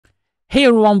Hey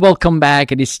everyone, welcome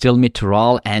back. It is still me,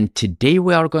 Tural, and today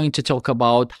we are going to talk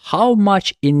about how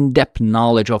much in-depth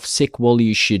knowledge of SQL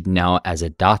you should know as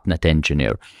a .NET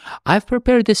engineer. I've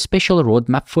prepared this special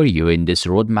roadmap for you. In this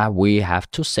roadmap, we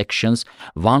have two sections,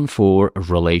 one for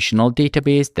relational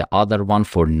database, the other one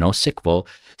for NoSQL.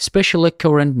 Especially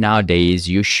current nowadays,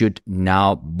 you should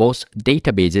know both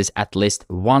databases, at least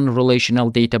one relational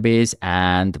database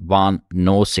and one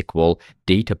NoSQL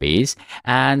database.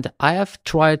 And I have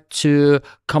tried to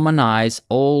commonize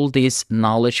all this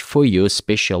knowledge for you,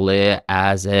 especially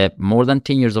as more than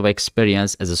 10 years of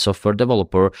experience as a software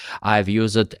developer. I've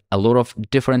used a lot of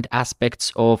different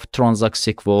aspects of Transact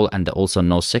SQL and also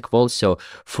NoSQL. So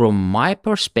from my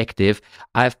perspective,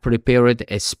 I've prepared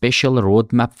a special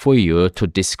roadmap for you to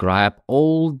describe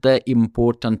all the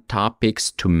important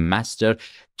topics to master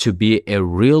to be a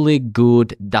really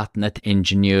good .NET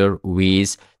engineer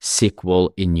with SQL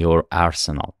in your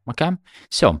arsenal. Okay,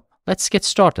 so let's get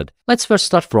started. Let's first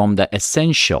start from the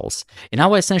essentials. In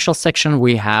our essentials section,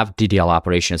 we have DDL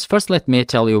operations. First, let me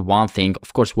tell you one thing.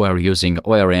 Of course, we're using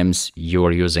ORMs.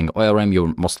 You're using ORM.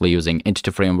 You're mostly using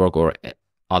Entity Framework or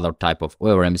other type of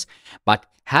ORMs. But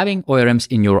having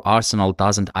ORMs in your arsenal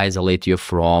doesn't isolate you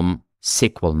from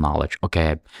SQL knowledge.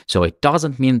 Okay, so it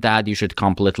doesn't mean that you should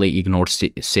completely ignore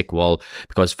SQL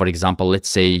because, for example, let's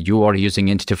say you are using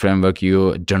Entity Framework,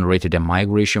 you generated a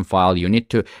migration file. You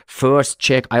need to first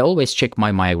check. I always check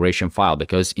my migration file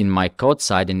because in my code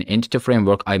side in Entity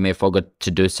Framework, I may forget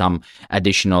to do some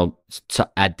additional,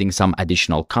 adding some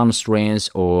additional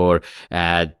constraints or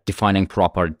defining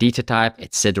proper data type,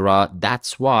 etc.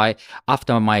 That's why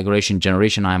after migration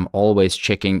generation, I'm always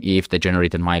checking if the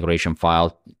generated migration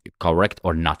file correct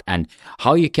or not. And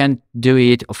how you can do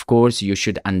it, of course, you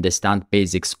should understand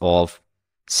basics of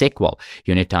SQL.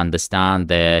 You need to understand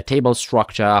the table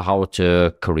structure, how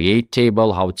to create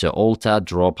table, how to alter,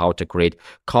 drop, how to create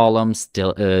columns,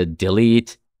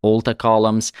 delete, alter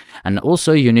columns. And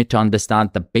also you need to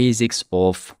understand the basics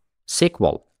of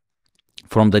SQL.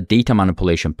 From the data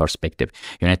manipulation perspective,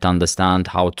 you need to understand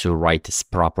how to write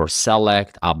proper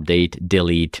select, update,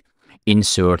 delete,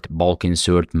 insert, bulk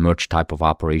insert, merge type of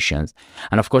operations.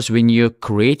 And of course, when you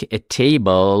create a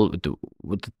table,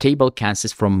 the table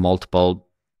consists from multiple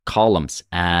columns,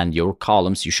 and your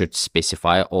columns, you should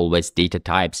specify always data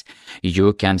types.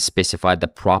 You can specify the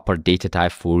proper data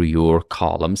type for your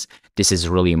columns. This is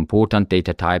really important.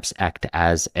 Data types act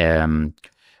as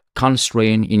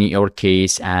constraint in your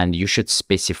case, and you should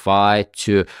specify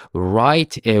to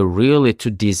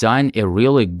design a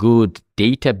really good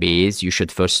database. You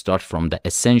should first start from the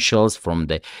essentials, from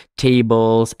the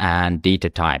tables and data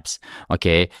types.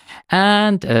 Okay,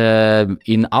 and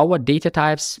in our data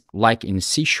types, like in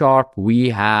C#,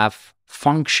 we have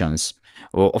functions.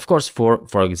 Well, of course,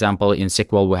 for example, in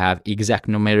SQL, we have exact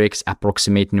numerics,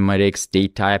 approximate numerics,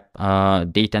 date type,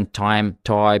 date and time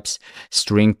types,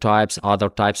 string types, other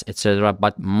types, etc.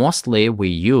 But mostly we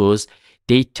use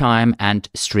date time and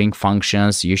string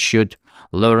functions. You should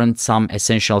learn some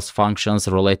essentials functions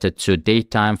related to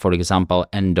date time, for example,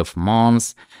 end of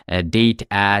month, date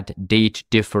add, date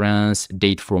difference,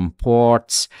 date from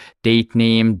ports, date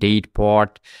name, date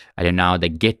port, I don't know, the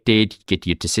get date, get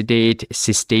UTC date,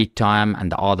 sysdate time,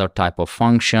 and the other type of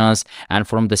functions. And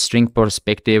from the string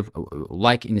perspective,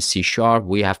 like in C#,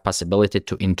 we have possibility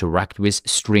to interact with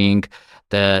string,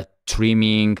 the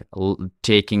trimming,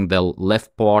 taking the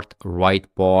left part, right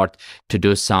part, to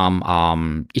do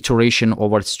some iteration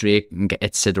over string,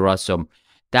 etc. So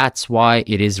that's why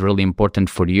it is really important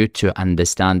for you to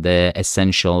understand the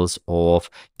essentials of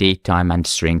datetime and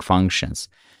string functions.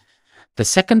 The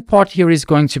second part here is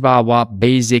going to be our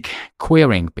basic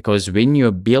querying, because when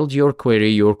you build your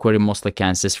query mostly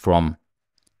consists from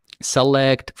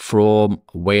select, from,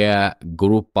 where,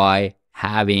 group by,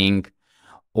 having,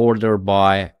 order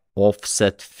by,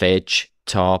 offset, fetch,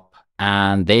 top,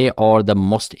 and they are the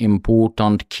most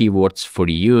important keywords for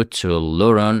you to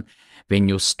learn when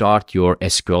you start your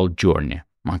SQL journey.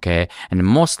 Okay, and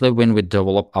mostly when we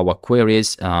develop our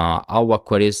queries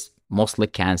mostly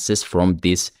consist from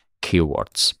these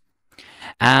keywords.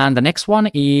 And the next one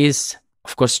is,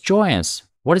 of course, joins.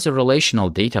 What is a relational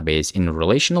database? In a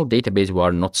relational database, we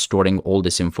are not storing all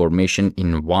this information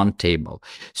in one table.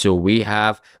 So we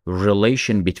have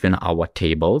relation between our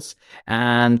tables.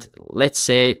 And let's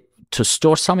say to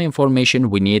store some information,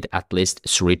 we need at least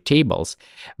 3 tables.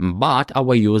 But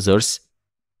our users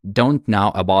don't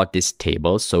know about this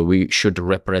table, so we should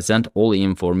represent all the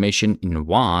information in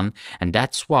one, and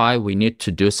that's why we need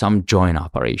to do some join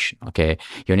operation. Okay,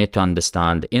 you need to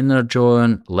understand inner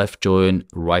join, left join,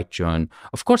 right join.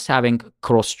 Of course, having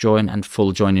cross join and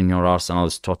full join in your arsenal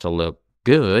is totally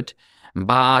good,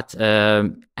 but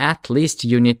at least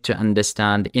you need to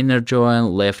understand inner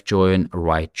join, left join,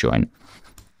 right join.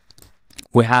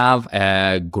 We have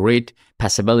a great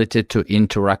possibility to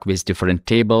interact with different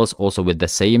tables, also with the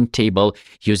same table,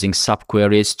 using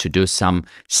subqueries to do some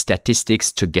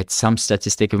statistics, to get some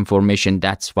statistic information.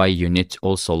 That's why you need to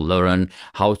also learn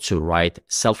how to write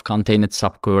self-contained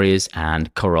subqueries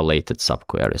and correlated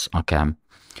subqueries. Okay,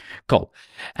 cool.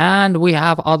 And we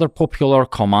have other popular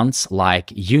commands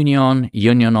like union,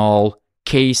 union all,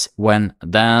 case, when,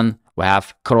 then. We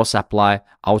have cross apply,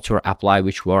 outer apply,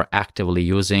 which we're actively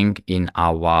using in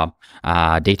our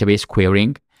database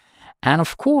querying. And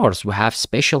of course, we have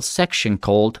special section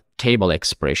called table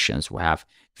expressions. We have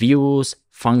views,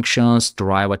 functions,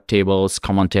 derived tables,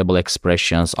 common table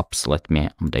expressions. Oops, let me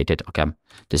update it. Okay,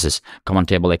 this is common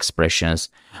table expressions.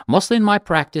 Mostly in my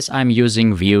practice, I'm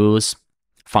using views,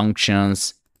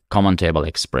 functions, common table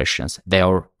expressions. They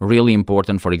are really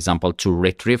important, for example, to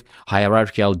retrieve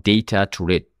hierarchical data,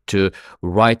 to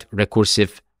write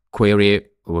recursive query.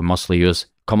 We mostly use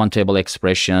common table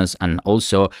expressions. And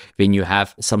also when you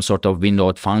have some sort of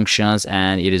windowed functions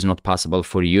and it is not possible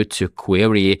for you to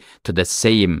query to the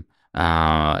same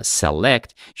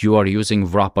select, you are using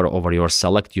wrapper over your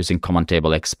select using common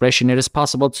table expression. It is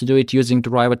possible to do it using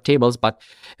derived tables, but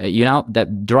you know, the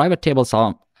derived tables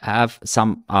have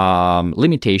some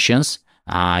limitations.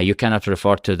 You cannot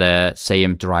refer to the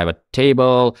same derived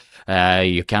table.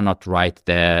 You cannot write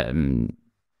the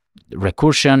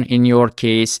recursion in your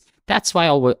case. That's why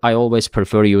I always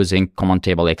prefer using common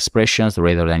table expressions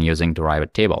rather than using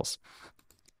derived tables.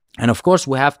 And of course,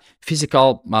 we have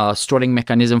physical storing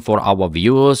mechanism for our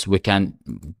views. We can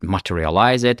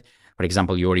materialize it. For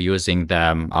example, you're using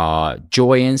the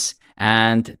joins.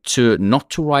 And not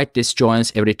to write these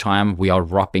joins every time we are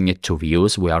wrapping it to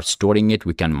views, we are storing it,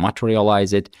 we can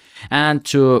materialize it. And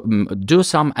to do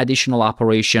some additional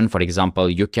operation, for example,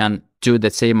 you can do the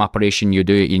same operation you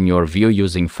do in your view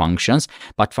using functions,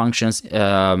 but functions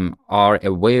are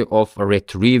a way of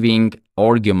retrieving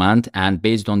argument, and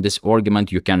based on this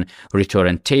argument you can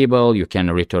return table, you can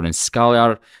return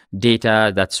scalar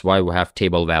data. That's why we have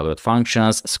table valued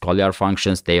functions, scalar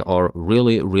functions. They are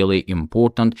really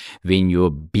important when you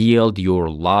build your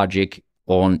logic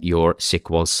on your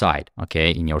SQL side, okay,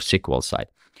 in your SQL side.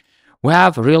 We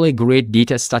have really great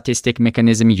data statistic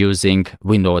mechanism using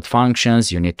windowed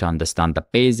functions. You need to understand the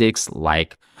basics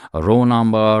like row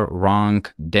number,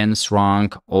 rank, dense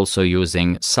rank, also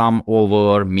using sum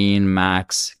over, mean,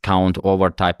 max, count over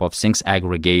type of things,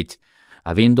 aggregate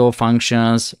window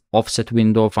functions, offset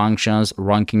window functions,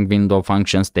 ranking window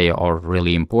functions. They are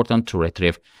really important to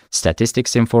retrieve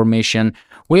statistics information.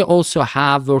 We also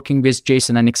have working with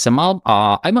JSON and XML.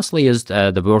 I mostly used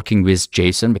the working with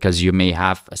JSON because you may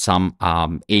have some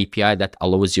API that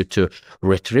allows you to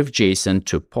retrieve JSON,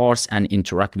 to parse and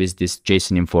interact with this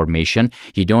JSON information.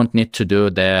 You don't need to do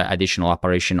the additional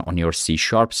operation on your C#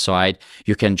 side.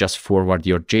 You can just forward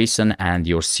your JSON and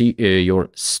your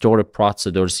stored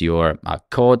procedures, your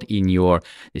code in your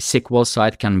SQL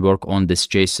side can work on this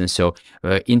JSON. So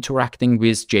interacting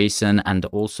with JSON, and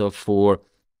also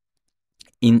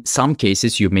in some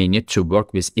cases, you may need to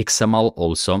work with XML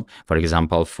also, for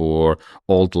example, for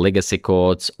old legacy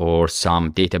codes or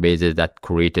some databases that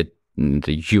created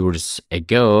years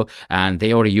ago, and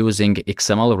they are using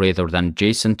XML rather than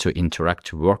JSON to interact,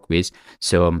 to work with.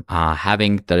 So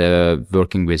having the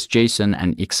working with JSON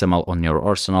and XML on your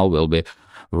arsenal will be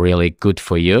really good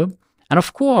for you. And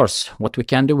of course, what we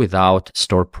can do without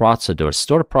stored procedures.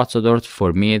 Stored procedures,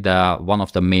 for me, one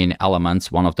of the main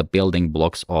elements, one of the building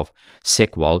blocks of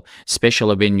SQL,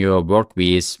 especially when you work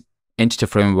with entity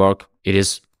framework,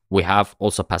 we have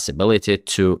also possibility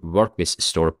to work with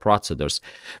stored procedures.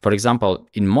 For example,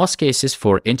 in most cases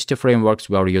for entity frameworks,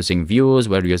 we are using views,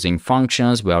 we're using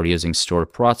functions, we are using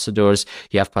stored procedures.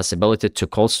 You have possibility to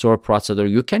call stored procedure.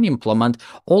 You can implement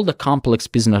all the complex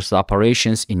business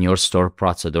operations in your stored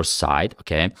procedure side,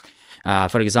 okay?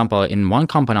 For example, in one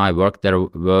company I worked, there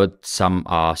were some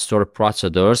stored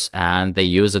procedures, and they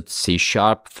used C#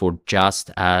 for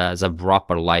just as a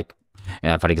wrapper, like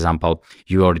for example,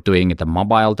 you are doing the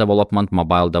mobile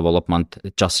development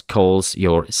just calls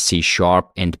your C#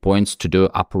 endpoints to do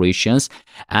operations.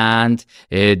 And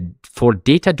for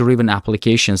data-driven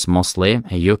applications, mostly,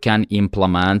 you can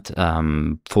implement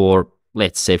for,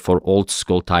 let's say, for old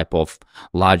school type of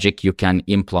logic, you can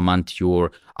implement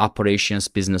your operations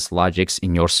business logics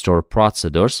in your stored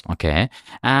procedures, okay?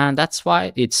 And that's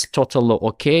why it's totally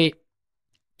okay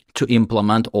to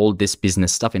implement all this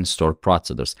business stuff in stored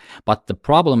procedures. But the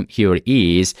problem here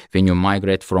is when you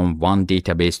migrate from one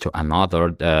database to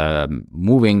another,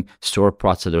 moving stored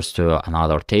procedures to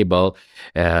another table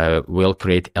will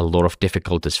create a lot of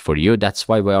difficulties for you. That's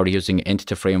why we are using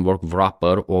Entity Framework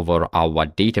wrapper over our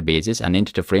databases, and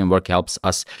Entity Framework helps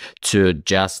us to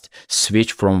just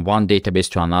switch from one database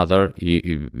to another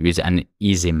with an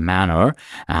easy manner.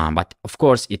 But of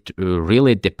course, it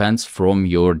really depends from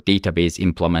your database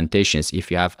implementations.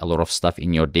 If you have a lot of stuff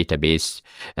in your database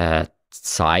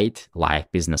side,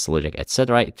 like business logic,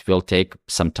 etc., it will take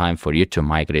some time for you to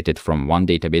migrate it from one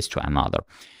database to another.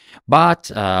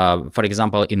 But for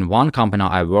example, in one company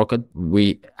I worked,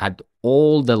 we had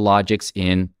all the logics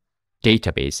in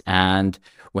database, and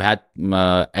we had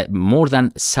more than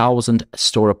 1,000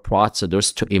 store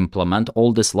procedures to implement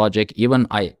all this logic. Even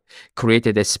I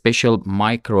created a special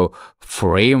micro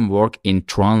framework in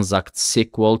Transact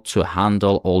SQL to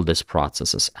handle all these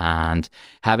processes. And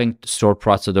having store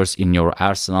procedures in your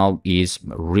arsenal is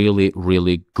really,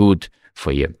 really good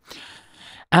for you.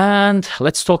 And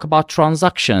let's talk about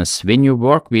transactions. When you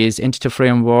work with Entity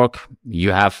Framework,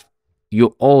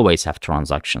 you always have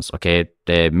transactions. Okay,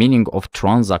 the meaning of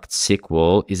Transact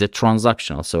SQL is a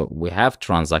transactional, so we have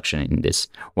transaction in this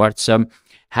word. So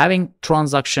having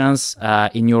transactions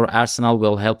in your arsenal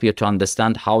will help you to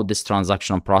understand how this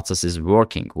transactional process is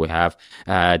working. We have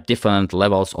different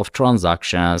levels of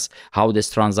transactions, how this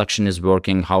transaction is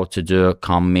working, how to do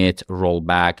commit,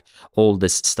 rollback, all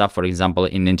this stuff. For example,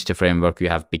 in Entity Framework, you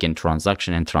have begin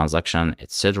transaction and transaction,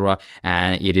 etc.,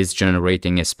 and it is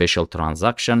generating a special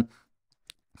transaction.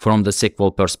 From the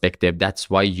SQL perspective, that's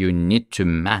why you need to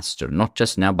master, not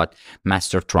just now, but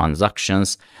master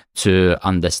transactions to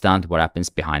understand what happens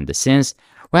behind the scenes.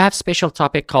 We have special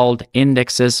topic called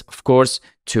indexes. Of course,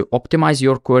 to optimize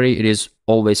your query, it is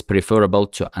always preferable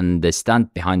to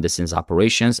understand behind the scenes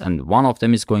operations. And one of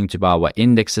them is going to be our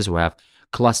indexes. We have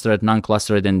clustered,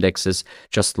 non-clustered indexes.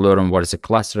 Just learn what is a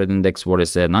clustered index, what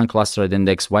is a non-clustered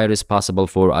index, why it is possible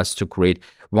for us to create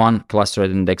one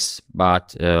clustered index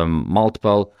but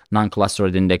multiple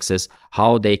non-clustered indexes,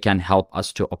 how they can help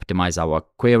us to optimize our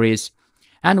queries.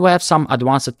 And we have some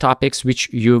advanced topics which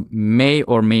you may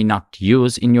or may not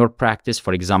use in your practice.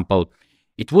 For example,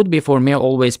 it would be for me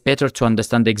always better to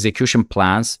understand the execution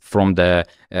plans from the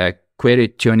query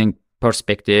tuning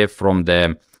perspective, from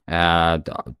the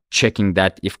checking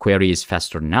that if query is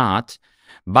fast or not.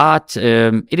 But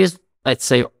it is, let's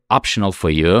say, optional for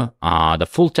you. The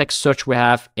full text search we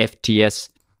have, FTS,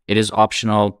 it is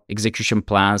optional. Execution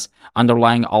plans,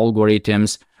 underlying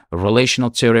algorithms, relational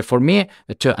theory. For me,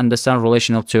 to understand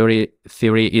relational theory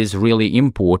is really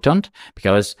important,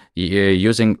 because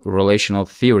using relational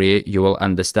theory, you will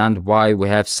understand why we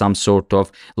have some sort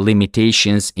of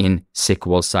limitations in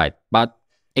SQL side. But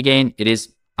again, it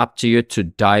is up to you to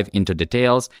dive into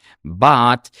details,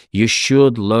 but you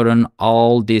should learn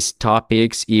all these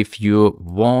topics if you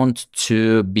want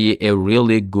to be a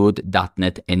really good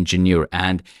 .NET engineer.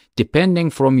 And depending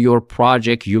from your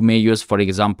project, you may use, for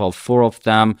example, 4 of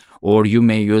them, or you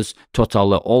may use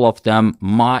totally all of them.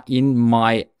 In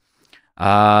my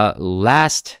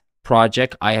last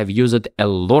project, I have used a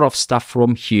lot of stuff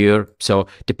from here. So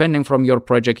depending from your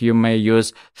project, you may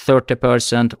use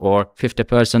 30% or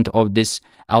 50% of these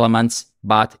elements.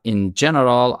 But in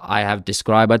general, I have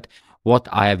described what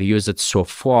I have used so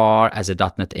far as a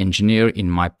 .NET engineer in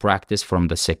my practice from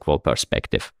the SQL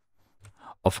perspective.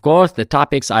 Of course, the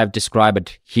topics I've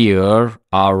described here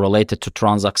are related to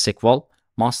Transact SQL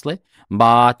mostly,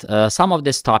 but some of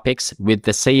these topics with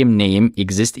the same name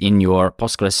exist in your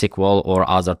PostgreSQL or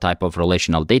other type of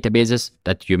relational databases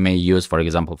that you may use. For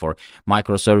example, for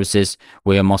microservices,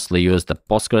 we mostly use the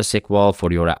PostgreSQL. For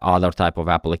your other type of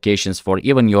applications, for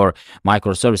even your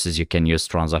microservices, you can use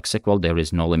Transact SQL. There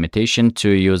is no limitation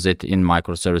to use it in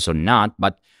microservice or not,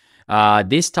 but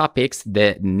these topics,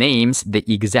 the names, the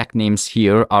exact names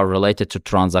here are related to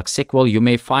Transact SQL. You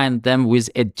may find them with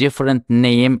a different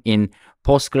name in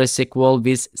PostgreSQL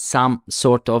with some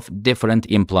sort of different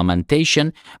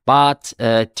implementation, but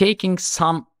taking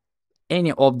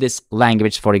any of this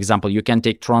language, for example, you can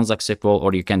take Transact SQL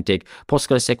or you can take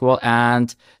PostgreSQL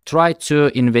and try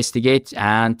to investigate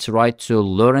and try to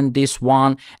learn this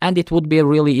one, and it would be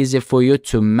really easy for you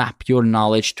to map your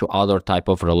knowledge to other type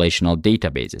of relational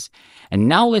databases. And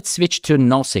now let's switch to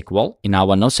NoSQL. In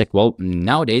our NoSQL,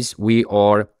 nowadays we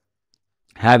are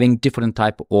having different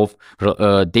type of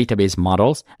database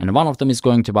models, and one of them is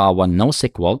going to be our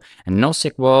NoSQL. And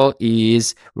NoSQL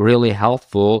is really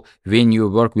helpful when you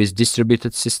work with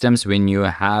distributed systems, when you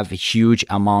have a huge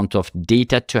amount of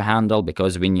data to handle,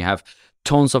 because when you have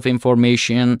tons of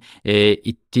information.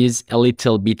 It is a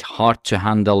little bit hard to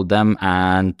handle them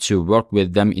and to work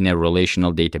with them in a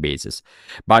relational databases.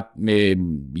 But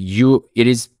it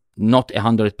is not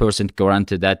 100%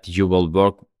 guaranteed that you will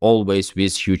work always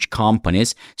with huge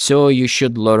companies. So you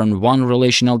should learn one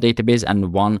relational database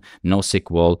and one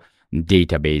NoSQL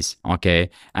database. Okay.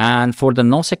 And for the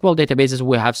NoSQL databases,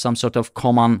 we have some sort of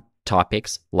common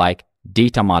topics like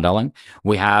data modeling.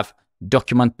 We have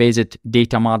document-based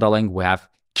data modeling. We have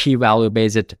key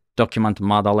value-based document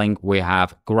modeling. We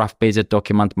have graph-based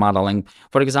document modeling.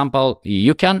 For example,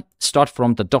 you can start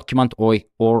from the document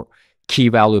or key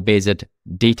value-based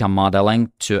data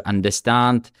modeling to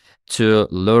understand, to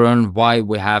learn why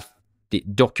we have the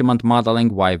document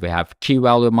modeling, why we have key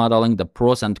value modeling, the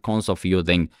pros and cons of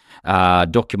using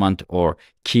document or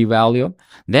key value.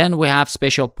 Then we have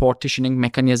special partitioning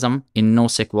mechanism in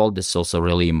NoSQL. This is also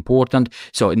really important.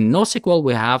 So in NoSQL,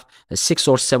 we have 6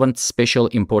 or 7 special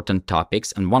important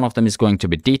topics, and one of them is going to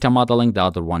be data modeling. The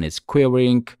other one is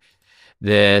querying.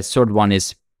 The third one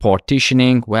is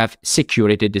partitioning. We have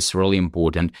security. This is really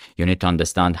important. You need to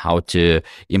understand how to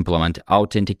implement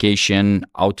authentication,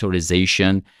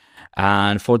 authorization.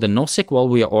 And for the NoSQL,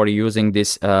 we are using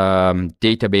this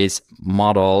database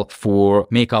model for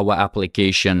make our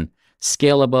application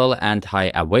scalable and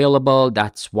high available.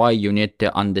 That's why you need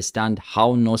to understand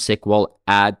how NoSQL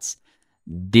adds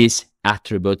these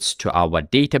attributes to our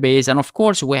database. And of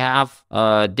course, we have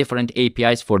different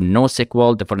APIs for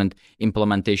NoSQL, different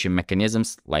implementation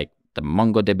mechanisms like the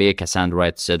MongoDB, Cassandra,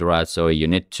 etc. So you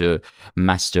need to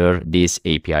master these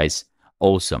APIs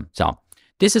also. So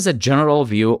this is a general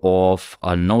view of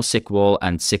NoSQL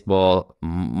and SQL.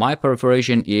 My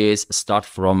preparation is start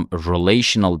from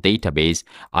relational database.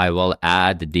 I will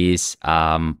add this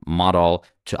model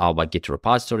to our Git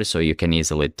repository so you can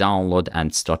easily download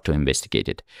and start to investigate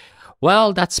it.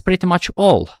 Well, that's pretty much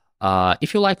all.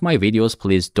 If you like my videos,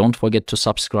 please don't forget to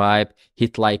subscribe,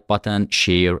 hit like button,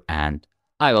 share, and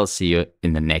I will see you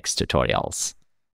in the next tutorials.